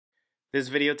This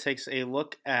video takes a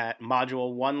look at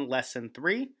Module 1, Lesson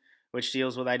 3, which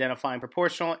deals with identifying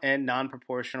proportional and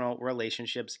non-proportional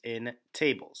relationships in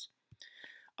tables.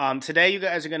 Today, you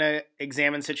guys are going to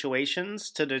examine situations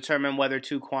to determine whether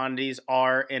two quantities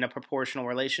are in a proportional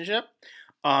relationship.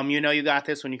 You know you got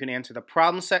this when you can answer the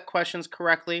problem set questions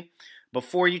correctly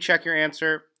before you check your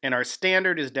answer. And our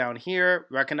standard is down here: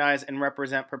 recognize and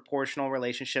represent proportional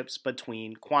relationships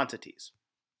between quantities.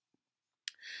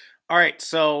 All right,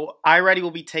 so iReady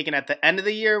will be taken at the end of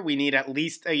the year. We need at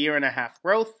least a year and a half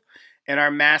growth, and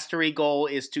our mastery goal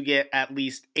is to get at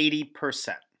least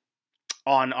 80%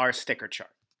 on our sticker chart.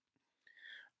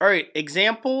 All right,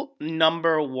 example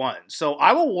number 1. So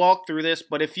I will walk through this,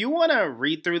 but if you want to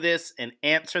read through this and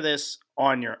answer this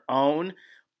on your own,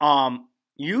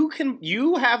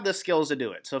 you have the skills to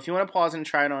do it. So if you want to pause and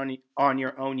try it on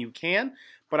your own, you can,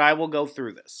 but I will go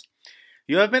through this.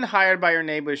 You have been hired by your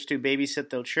neighbors to babysit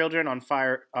their children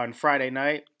on Friday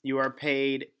night. You are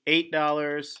paid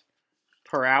 $8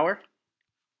 per hour.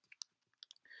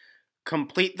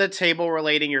 Complete the table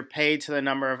relating your pay to the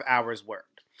number of hours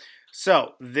worked.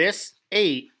 So this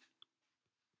 8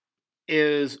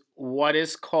 is what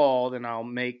is called, and I'll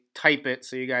type it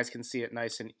so you guys can see it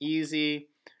nice and easy.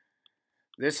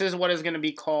 This is what is going to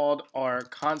be called our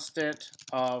constant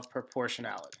of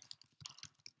proportionality.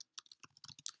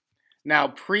 Now,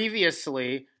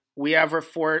 previously, we have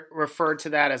referred to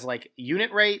that as like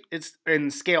unit rate. It's in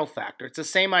scale factor. It's the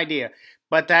same idea,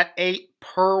 but that 8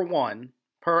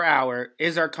 per hour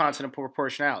is our constant of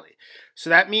proportionality.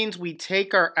 So that means we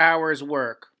take our hours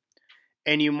work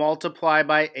and you multiply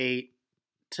by 8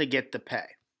 to get the pay.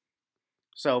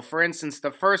 So for instance,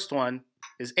 the first one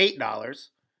is $8.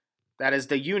 That is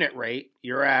the unit rate.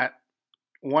 You're at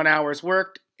 1 hour's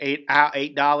worked,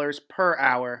 $8 per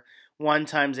hour. 1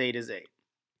 times 8 is 8.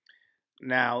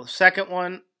 Now, the second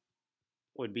one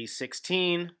would be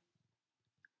 16,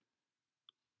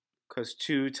 because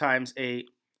 2 times 8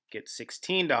 gets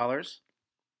 $16.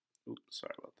 Oops,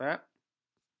 sorry about that.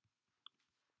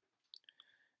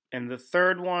 And the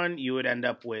third one, you would end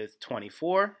up with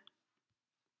 24.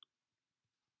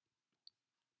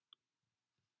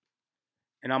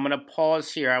 And I'm going to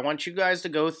pause here. I want you guys to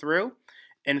go through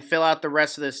and fill out the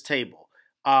rest of this table.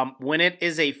 When it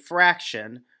is a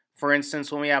fraction, for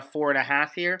instance, when we have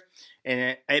 4.5 here,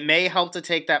 and it may help to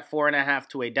take that 4.5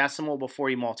 to a decimal before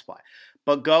you multiply.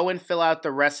 But go and fill out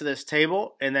the rest of this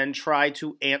table and then try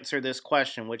to answer this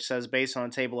question, which says, based on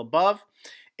the table above,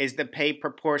 is the pay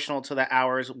proportional to the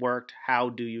hours worked? How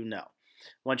do you know?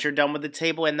 Once you're done with the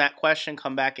table and that question,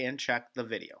 come back and check the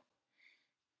video.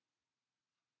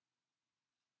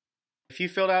 If you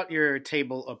filled out your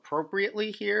table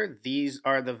appropriately here, these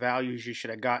are the values you should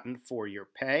have gotten for your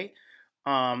pay.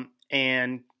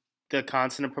 And the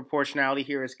constant of proportionality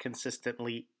here is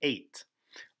consistently 8.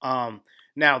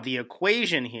 Now, the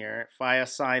equation here, if I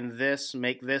assign this,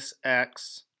 make this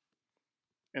x,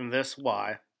 and this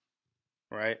y,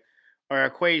 right? Our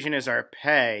equation is our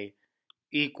pay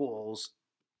equals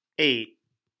 8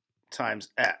 times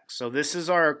x. So this is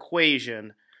our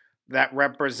equation that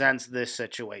represents this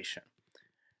situation.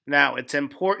 Now, it's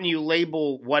important you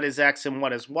label what is x and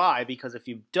what is y, because if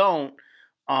you don't,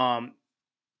 then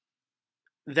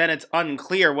it's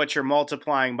unclear what you're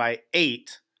multiplying by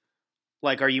 8.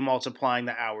 Like, are you multiplying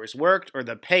the hours worked or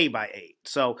the pay by 8?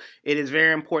 So it is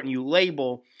very important you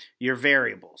label your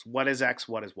variables. What is x,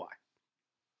 what is y?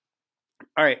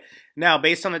 All right, now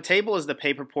based on the table, is the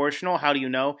pay proportional? How do you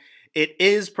know? It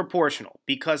is proportional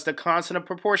because the constant of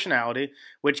proportionality,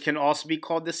 which can also be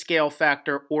called the scale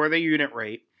factor or the unit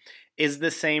rate, is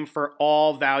the same for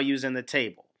all values in the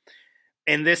table.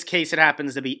 In this case, it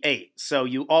happens to be 8. So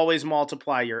you always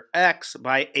multiply your x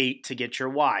by 8 to get your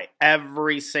y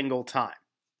every single time,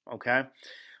 okay?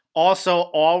 Also,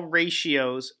 all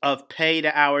ratios of pay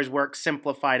to hours work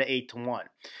simplify to 8 to 1.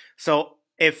 So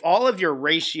if all of your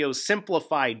ratios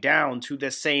simplify down to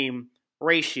the same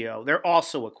ratio, they're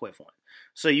also equivalent.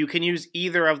 So you can use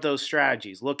either of those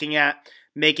strategies, looking at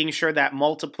making sure that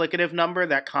multiplicative number,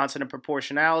 that constant of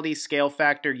proportionality, scale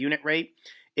factor, unit rate,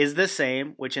 is the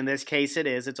same, which in this case it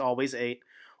is. It's always 8.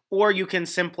 Or you can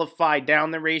simplify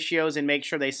down the ratios and make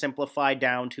sure they simplify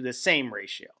down to the same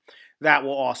ratio. That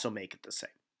will also make it the same.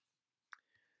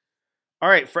 All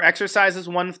right, for exercises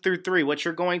 1 through 3, what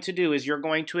you're going to do is you're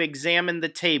going to examine the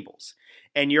tables,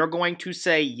 and you're going to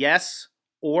say yes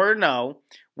or no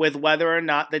with whether or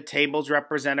not the tables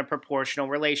represent a proportional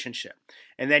relationship.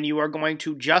 And then you are going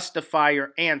to justify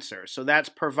your answer. So that's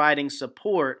providing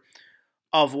support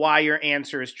of why your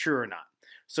answer is true or not.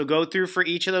 So go through for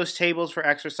each of those tables for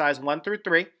exercise 1 through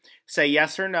 3, say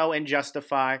yes or no and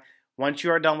justify Once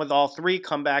you are done with all three,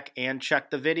 come back and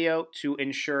check the video to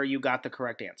ensure you got the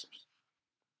correct answers.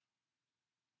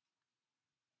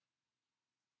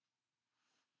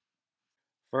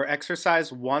 For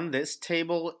exercise 1, this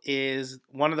table is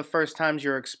one of the first times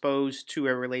you're exposed to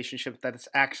a relationship that is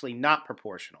actually not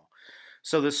proportional.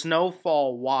 So the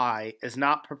snowfall y is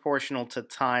not proportional to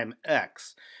time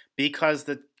x because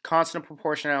the constant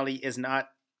proportionality is not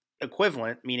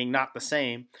equivalent, meaning not the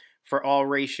same, for all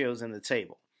ratios in the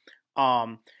table.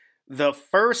 The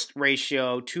first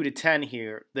ratio, 2 to 10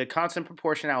 here, the constant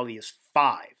proportionality is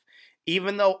 5.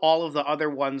 Even though all of the other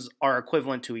ones are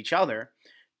equivalent to each other,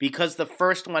 because the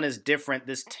first one is different,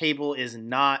 this table is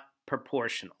not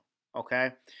proportional,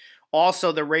 okay?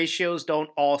 Also, the ratios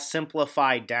don't all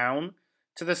simplify down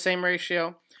to the same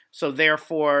ratio, so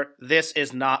therefore, this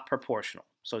is not proportional.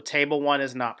 So table 1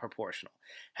 is not proportional.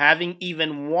 Having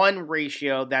even one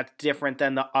ratio that's different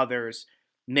than the others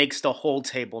makes the whole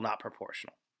table not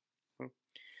proportional.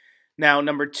 Now,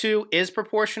 number 2 is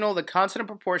proportional. The constant of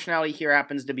proportionality here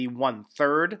happens to be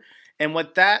 1/3. And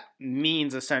what that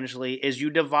means, essentially, is you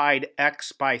divide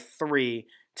x by 3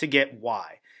 to get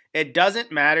y. It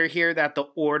doesn't matter here that the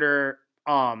order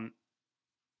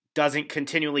doesn't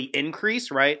continually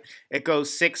increase, right? It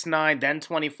goes 6, 9, then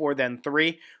 24, then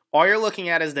 3. All you're looking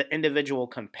at is the individual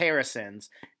comparisons.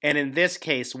 And in this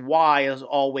case, y is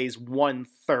always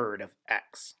 1/3 of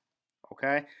x,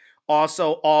 okay?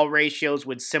 Also, all ratios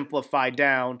would simplify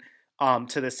down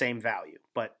to the same value.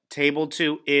 But table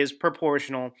 2 is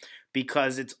proportional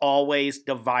because it's always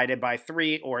divided by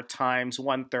 3 or times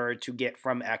 1/3 to get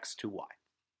from x to y.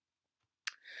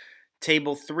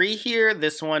 Table 3 here,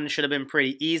 this one should have been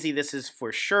pretty easy. This is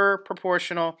for sure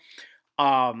proportional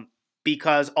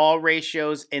because all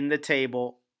ratios in the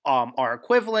table are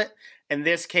equivalent. In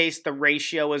this case, the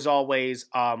ratio is always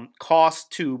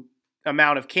cost to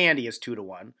amount of candy is 2 to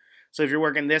 1. So if you're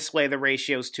working this way, the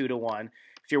ratio is 2 to 1.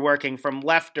 If you're working from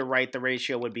left to right, the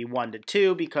ratio would be 1 to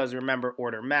 2 because remember,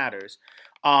 order matters.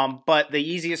 But the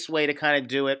easiest way to kind of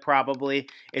do it probably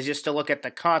is just to look at the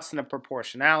constant of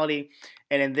proportionality.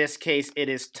 And in this case, it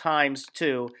is times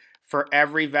 2 for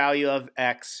every value of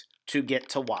x to get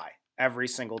to y every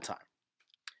single time.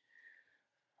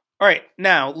 All right,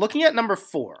 now looking at number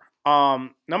 4.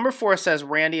 Number 4 says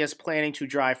Randy is planning to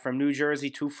drive from New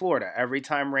Jersey to Florida. Every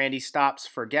time Randy stops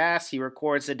for gas, he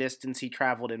records the distance he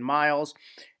traveled in miles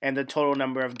and the total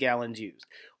number of gallons used.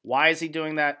 Why is he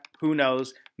doing that? Who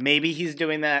knows? Maybe he's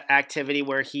doing that activity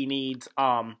where he needs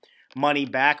money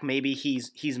back. Maybe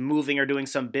he's moving or doing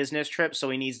some business trip,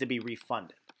 so he needs to be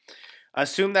refunded.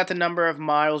 Assume that the number of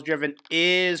miles driven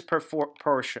is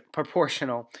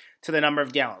proportional to the number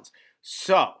of gallons.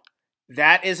 So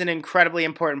that is an incredibly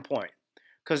important point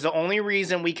because the only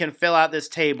reason we can fill out this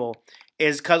table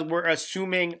is because we're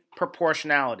assuming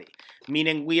proportionality,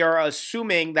 meaning we are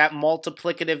assuming that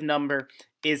multiplicative number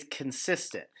is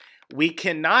consistent. We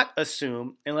cannot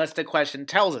assume unless the question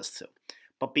tells us to,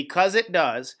 but because it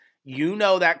does, you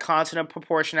know that constant of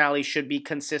proportionality should be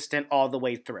consistent all the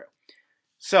way through.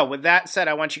 So with that said,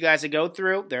 I want you guys to go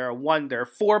through. There are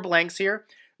 4 blanks here.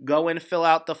 Go and fill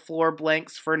out the 4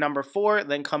 blanks for number 4,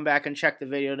 then come back and check the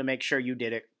video to make sure you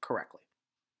did it correctly.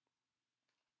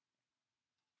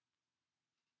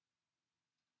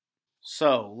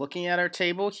 So looking at our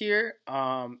table here,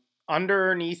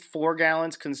 underneath 4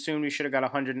 gallons consumed, you should have got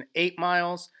 108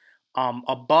 miles.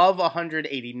 Above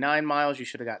 189 miles, you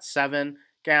should have got 7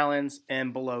 gallons.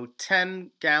 And below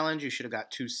 10 gallons, you should have got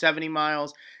 270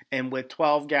 miles. And with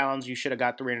 12 gallons, you should have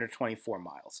got 324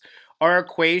 miles. Our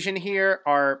equation here,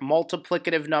 our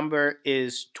multiplicative number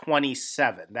is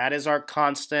 27. That is our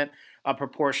constant of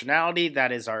proportionality.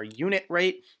 That is our unit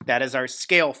rate. That is our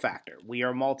scale factor. We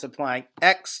are multiplying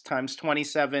x times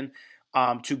 27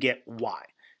 to get y.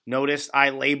 Notice I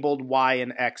labeled y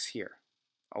and x here.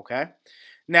 Okay?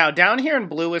 Now, down here in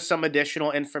blue is some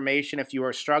additional information if you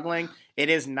are struggling. It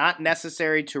is not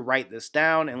necessary to write this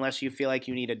down unless you feel like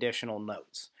you need additional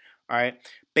notes. All right?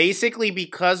 Basically,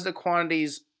 because the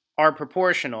quantities are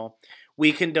proportional,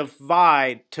 we can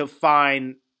divide to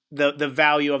find the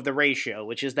value of the ratio,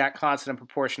 which is that constant of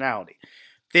proportionality.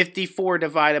 54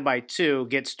 divided by 2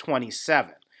 gets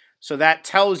 27. So that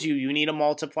tells you you need to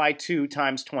multiply 2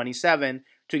 times 27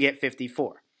 to get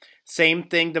 54. Same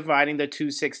thing dividing the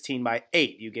 216 by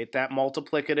 8. You get that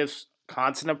multiplicative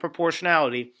constant of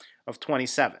proportionality of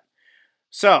 27.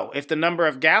 So if the number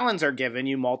of gallons are given,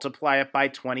 you multiply it by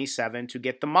 27 to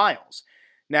get the miles.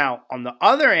 Now, on the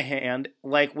other hand,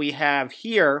 like we have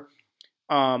here,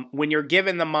 when you're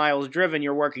given the miles driven,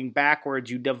 you're working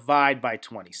backwards, you divide by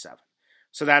 27.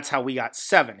 So that's how we got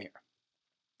 7 here.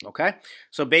 Okay?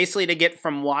 So basically to get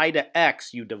from y to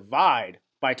x, you divide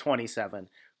by 27.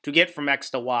 To get from x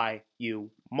to y,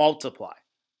 you multiply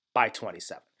by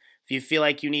 27. If you feel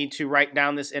like you need to write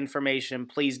down this information,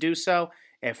 please do so.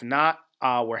 If not,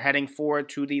 we're heading forward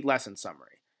to the lesson summary.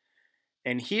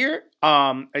 And here,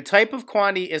 a type of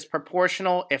quantity is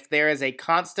proportional if there is a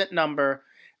constant number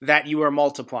that you are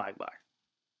multiplying by.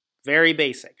 Very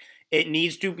basic. It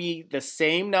needs to be the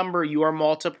same number you are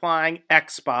multiplying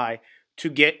x by to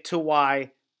get to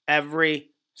y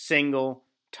every single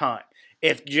time.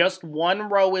 If just one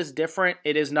row is different,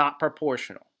 it is not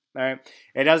proportional. All right?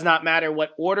 It does not matter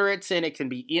what order it's in. It can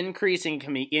be increasing,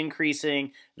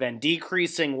 then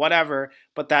decreasing, whatever.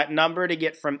 But that number to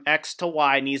get from x to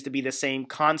y needs to be the same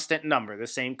constant number, the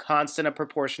same constant of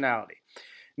proportionality.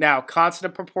 Now,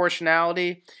 constant of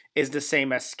proportionality is the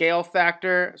same as scale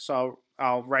factor. So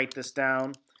I'll write this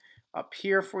down up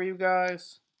here for you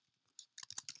guys.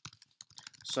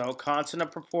 So constant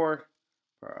of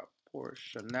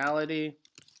proportionality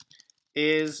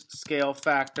is scale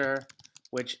factor,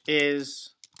 which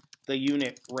is the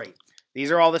unit rate.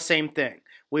 These are all the same thing.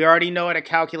 We already know how to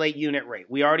calculate unit rate.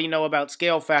 We already know about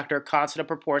scale factor. Constant of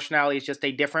proportionality is just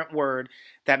a different word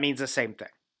that means the same thing.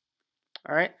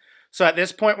 All right? So at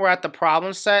this point, we're at the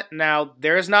problem set. Now,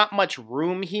 there is not much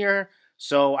room here,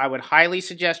 so I would highly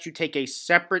suggest you take a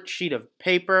separate sheet of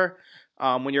paper.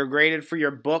 When you're graded for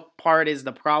your book, part is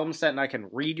the problem set, and I can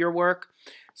read your work.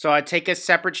 So I take a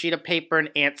separate sheet of paper and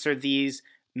answer these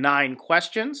 9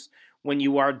 questions. When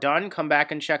you are done, come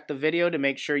back and check the video to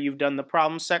make sure you've done the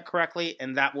problem set correctly,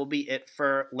 and that will be it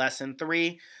for Lesson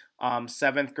 3,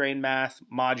 7th grade math,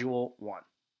 Module 1.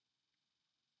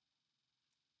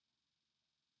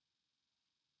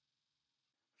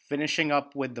 Finishing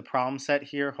up with the problem set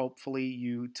here, hopefully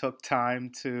you took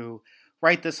time to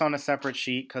write this on a separate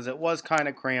sheet because it was kind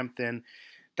of cramped, and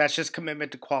that's just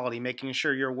commitment to quality, making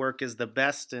sure your work is the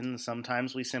best, and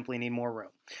sometimes we simply need more room.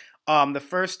 The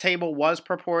first table was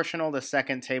proportional, the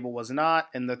second table was not,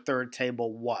 and the third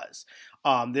table was.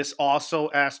 This also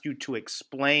asked you to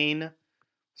explain,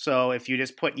 so if you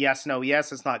just put yes, no,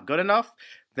 yes, it's not good enough.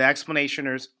 The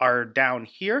explanations are down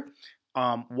here.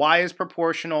 Y is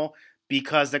proportional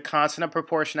because the constant of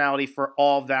proportionality for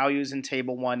all values in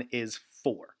table 1 is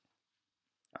 4.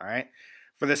 All right.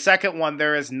 For the second one,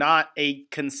 there is not a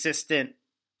consistent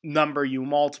number you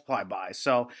multiply by.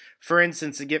 So, for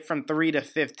instance, to get from 3 to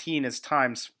 15 is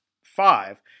times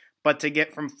 5, but to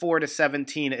get from 4 to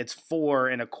 17, it's 4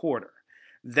 1/4.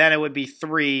 Then it would be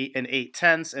 3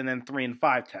 8/10, and then 3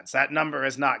 5/10. That number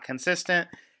is not consistent.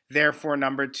 Therefore,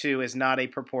 number 2 is not a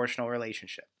proportional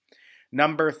relationship.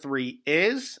 Number 3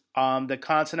 is, the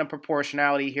constant of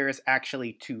proportionality here is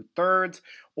actually 2/3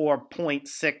 or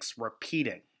 0.6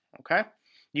 repeating, okay?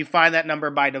 You find that number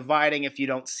by dividing if you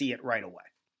don't see it right away.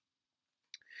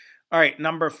 All right,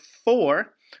 number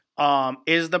 4,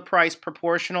 is the price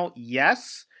proportional?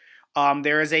 Yes.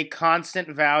 There is a constant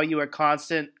value, a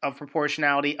constant of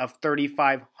proportionality of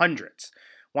 35 hundredths.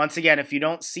 Once again, if you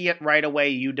don't see it right away,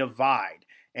 you divide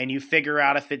and you figure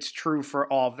out if it's true for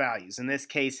all values. In this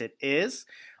case, it is.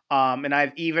 And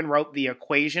I've even wrote the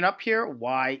equation up here,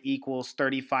 y equals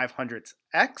 35 hundredths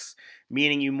x,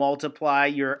 meaning you multiply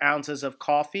your ounces of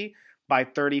coffee by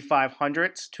 35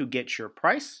 hundredths to get your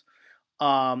price.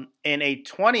 In a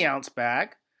 20-ounce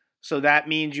bag, so that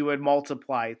means you would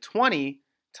multiply 20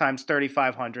 times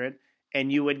 3,500,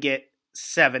 and you would get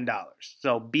 $7.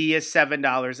 So B is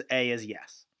 $7, A is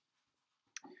yes.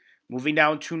 Moving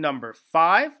down to number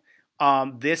 5,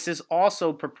 this is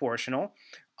also proportional.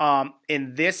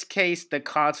 In this case, the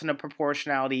constant of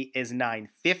proportionality is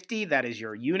 950. That is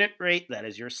your unit rate. That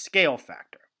is your scale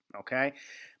factor. Okay?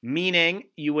 Meaning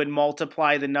you would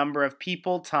multiply the number of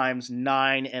people times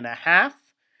 9.5,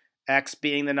 x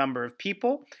being the number of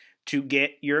people, to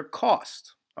get your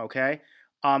cost. Okay?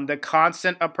 The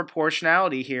constant of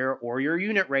proportionality here, or your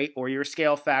unit rate, or your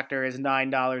scale factor, is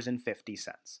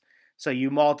 $9.50. So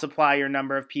you multiply your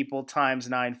number of people times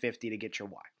 950 to get your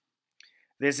y.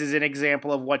 This is an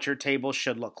example of what your table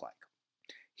should look like.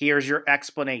 Here's your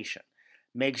explanation.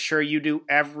 Make sure you do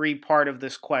every part of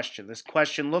this question. This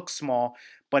question looks small,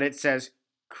 but it says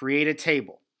create a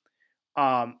table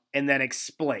and then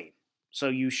explain. So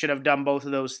you should have done both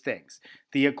of those things.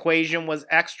 The equation was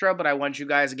extra, but I want you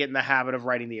guys to get in the habit of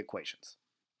writing the equations.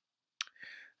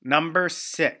 Number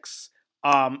 6,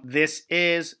 this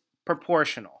is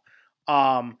proportional.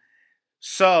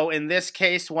 So in this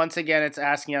case, once again, it's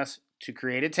asking us to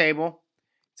create a table.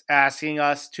 It's asking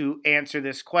us to answer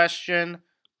this question.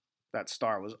 That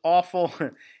star was awful.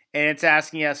 And it's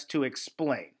asking us to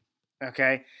explain.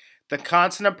 Okay? The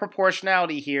constant of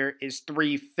proportionality here is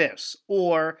 3/5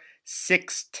 or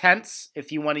 6/10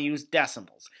 if you want to use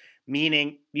decimals,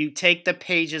 meaning you take the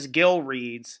pages Gil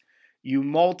reads, you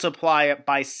multiply it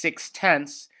by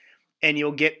 6/10, and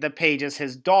you'll get the pages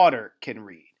his daughter can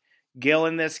read. Gil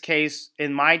in this case,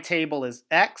 in my table, is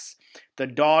X. The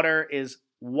daughter is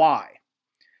Y.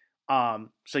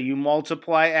 So you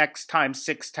multiply X times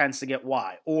 6/10 to get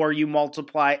Y. Or you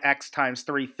multiply X times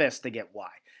 3/5 to get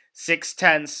Y.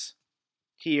 6/10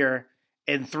 here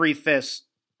and 3/5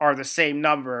 are the same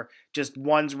number, just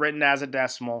one's written as a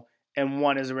decimal and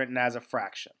one is written as a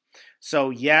fraction. So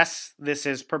yes, this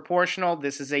is proportional.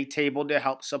 This is a table to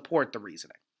help support the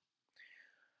reasoning.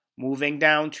 Moving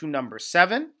down to number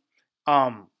 7.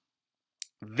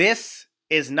 This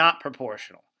is not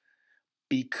proportional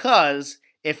because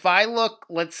if I look,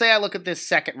 let's say I look at this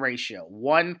second ratio,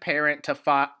 1 parent to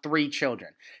 3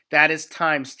 children. That is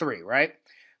times 3, right?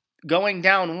 Going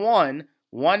down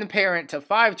 1 parent to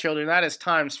 5 children, that is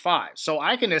times 5. So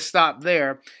I can just stop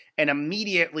there and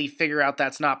immediately figure out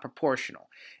that's not proportional.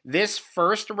 This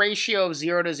first ratio of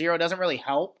 0 to 0 doesn't really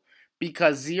help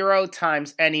because 0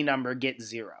 times any number gets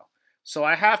 0. So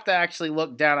I have to actually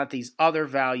look down at these other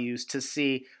values to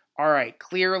see, all right,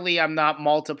 clearly I'm not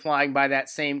multiplying by that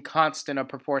same constant of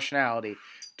proportionality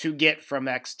to get from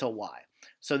X to Y.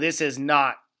 So this is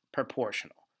not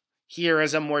proportional. Here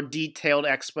is a more detailed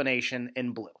explanation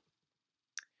in blue.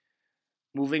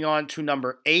 Moving on to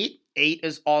number 8. 8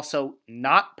 is also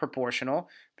not proportional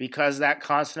because that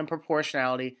constant of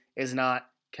proportionality is not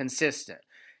consistent.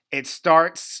 It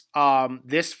starts,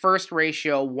 this first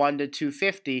ratio, 1 to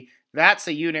 250, that's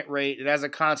a unit rate. It has a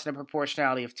constant of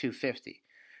proportionality of 250.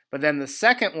 But then the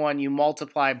second one, you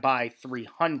multiply by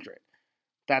 300.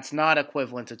 That's not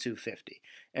equivalent to 250.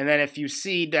 And then if you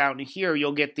see down here,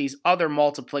 you'll get these other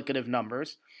multiplicative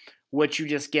numbers, which you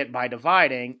just get by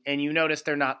dividing, and you notice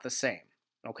they're not the same.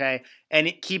 Okay?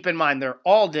 And keep in mind, they're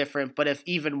all different, but if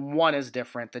even one is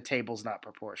different, the table's not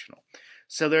proportional.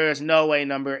 So there is no way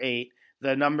number 8,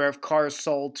 the number of cars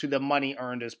sold to the money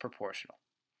earned, is proportional.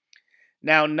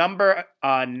 Now, number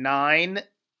 9,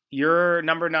 your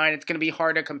number 9, it's going to be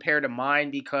hard to compare to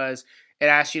mine because it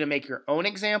asks you to make your own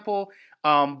example,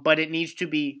 but it needs to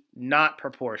be not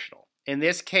proportional. In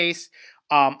this case,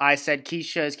 I said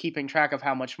Keisha is keeping track of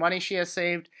how much money she has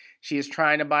saved. She is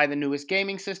trying to buy the newest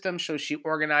gaming system, so she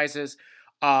organizes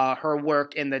her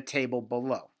work in the table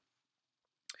below.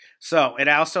 So it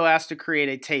also asks to create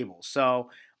a table.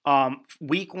 So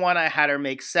week 1, I had her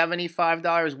make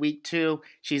 $75. Week 2,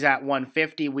 she's at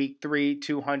 $150. Week 3,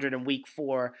 $200. And week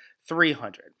 4,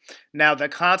 $300. Now, the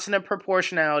constant of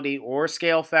proportionality or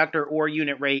scale factor or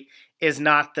unit rate is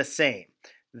not the same.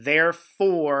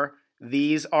 Therefore,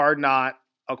 these are not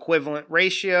equivalent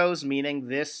ratios, meaning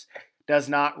this does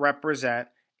not represent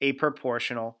a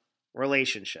proportional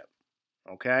relationship.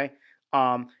 Okay?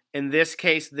 In this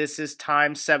case, this is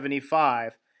times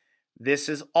 75. This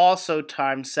is also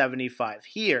times 75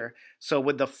 here. So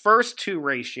with the first 2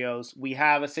 ratios, we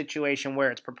have a situation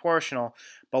where it's proportional.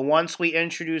 But once we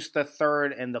introduce the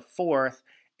third and the fourth,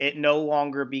 it no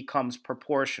longer becomes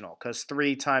proportional because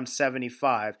 3 times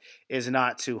 75 is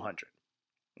not 200.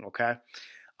 Okay?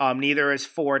 Neither is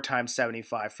 4 times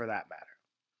 75 for that matter.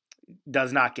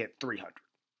 Does not get 300.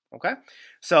 Okay?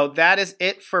 So that is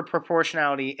it for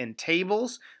proportionality in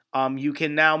tables. You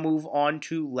can now move on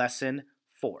to lesson